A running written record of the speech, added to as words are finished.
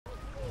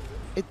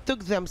It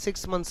took them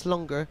 6 months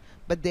longer,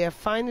 but they are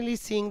finally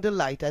seeing the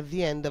light at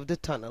the end of the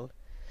tunnel.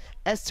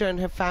 Esther and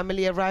her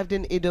family arrived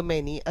in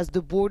Idomeni as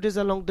the borders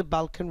along the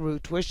Balkan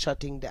route were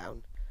shutting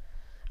down.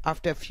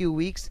 After a few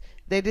weeks,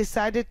 they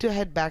decided to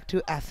head back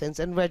to Athens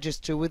and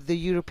register with the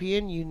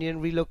European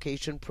Union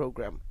relocation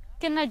program.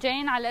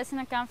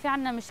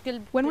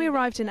 When we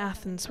arrived in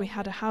Athens, we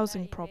had a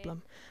housing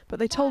problem, but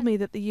they told me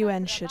that the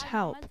UN should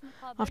help.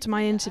 After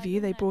my interview,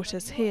 they brought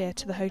us here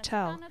to the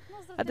hotel.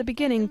 At the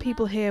beginning,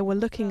 people here were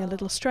looking a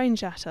little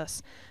strange at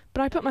us,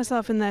 but I put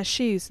myself in their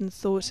shoes and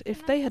thought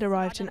if they had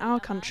arrived in our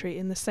country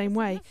in the same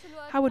way,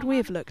 how would we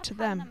have looked to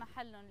them?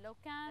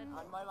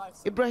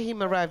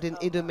 Ibrahim arrived in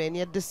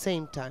Idomeni at the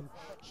same time.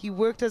 He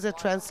worked as a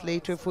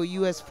translator for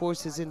US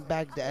forces in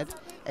Baghdad,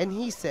 and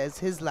he says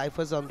his life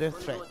was under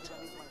threat.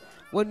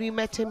 When we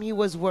met him, he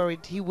was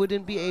worried he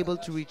wouldn't be able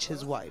to reach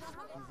his wife.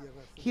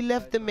 He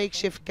left the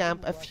makeshift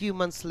camp a few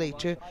months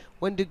later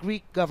when the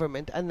Greek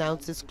government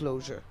announced its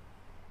closure.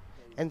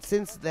 And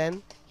since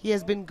then, he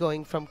has been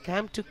going from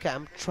camp to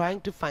camp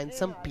trying to find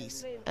some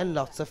peace and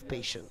lots of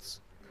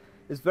patience.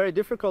 It's very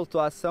difficult to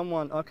ask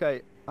someone,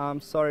 okay, I'm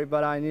sorry,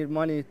 but I need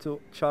money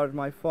to charge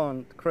my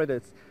phone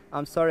credits.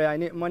 I'm sorry, I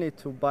need money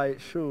to buy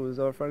shoes,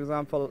 or for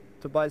example,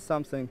 to buy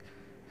something.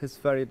 It's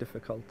very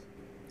difficult.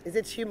 Is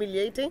it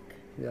humiliating?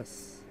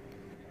 Yes,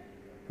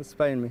 it's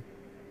paying me.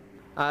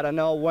 I don't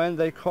know when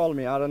they call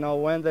me. I don't know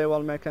when they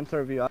will make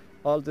interview.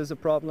 All these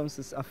problems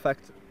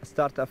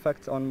start to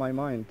affect on my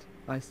mind.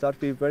 I start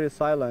to be very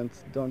silent,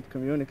 don't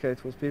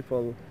communicate with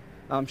people.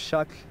 I'm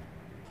shocked.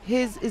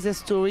 His is a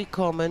story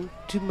common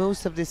to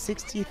most of the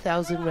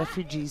 60,000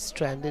 refugees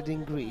stranded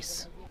in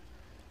Greece.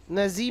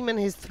 Nazim and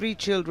his 3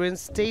 children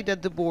stayed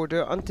at the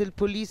border until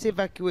police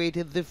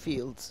evacuated the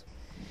fields.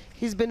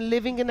 He's been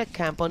living in a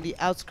camp on the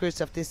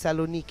outskirts of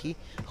Thessaloniki,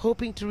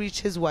 hoping to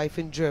reach his wife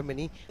in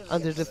Germany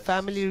under the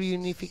family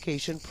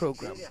reunification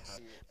program.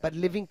 But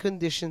living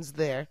conditions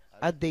there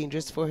are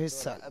dangerous for his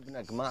son.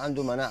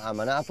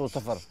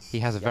 He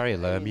has a very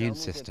low immune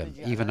system.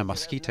 Even a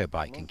mosquito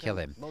bite can kill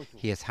him.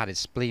 He has had his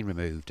spleen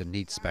removed and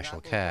needs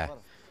special care.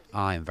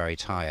 I am very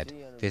tired,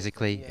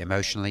 physically,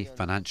 emotionally,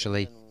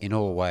 financially, in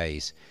all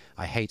ways.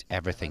 I hate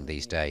everything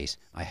these days.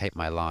 I hate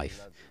my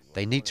life.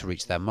 They need to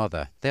reach their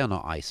mother. They are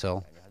not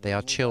ISIL. They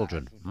are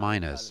children,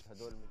 minors.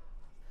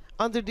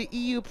 Under the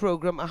EU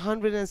program,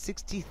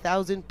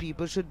 160,000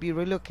 people should be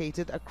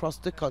relocated across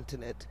the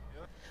continent.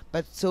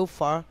 But so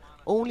far,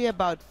 only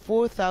about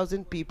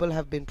 4,000 people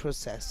have been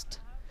processed.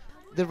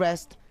 The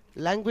rest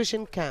languish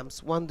in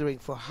camps, wondering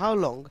for how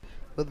long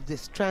will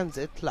this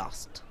transit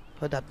last.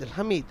 Hoda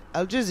Abdel-Hamid,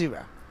 Al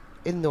Jazeera,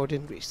 in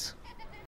northern Greece.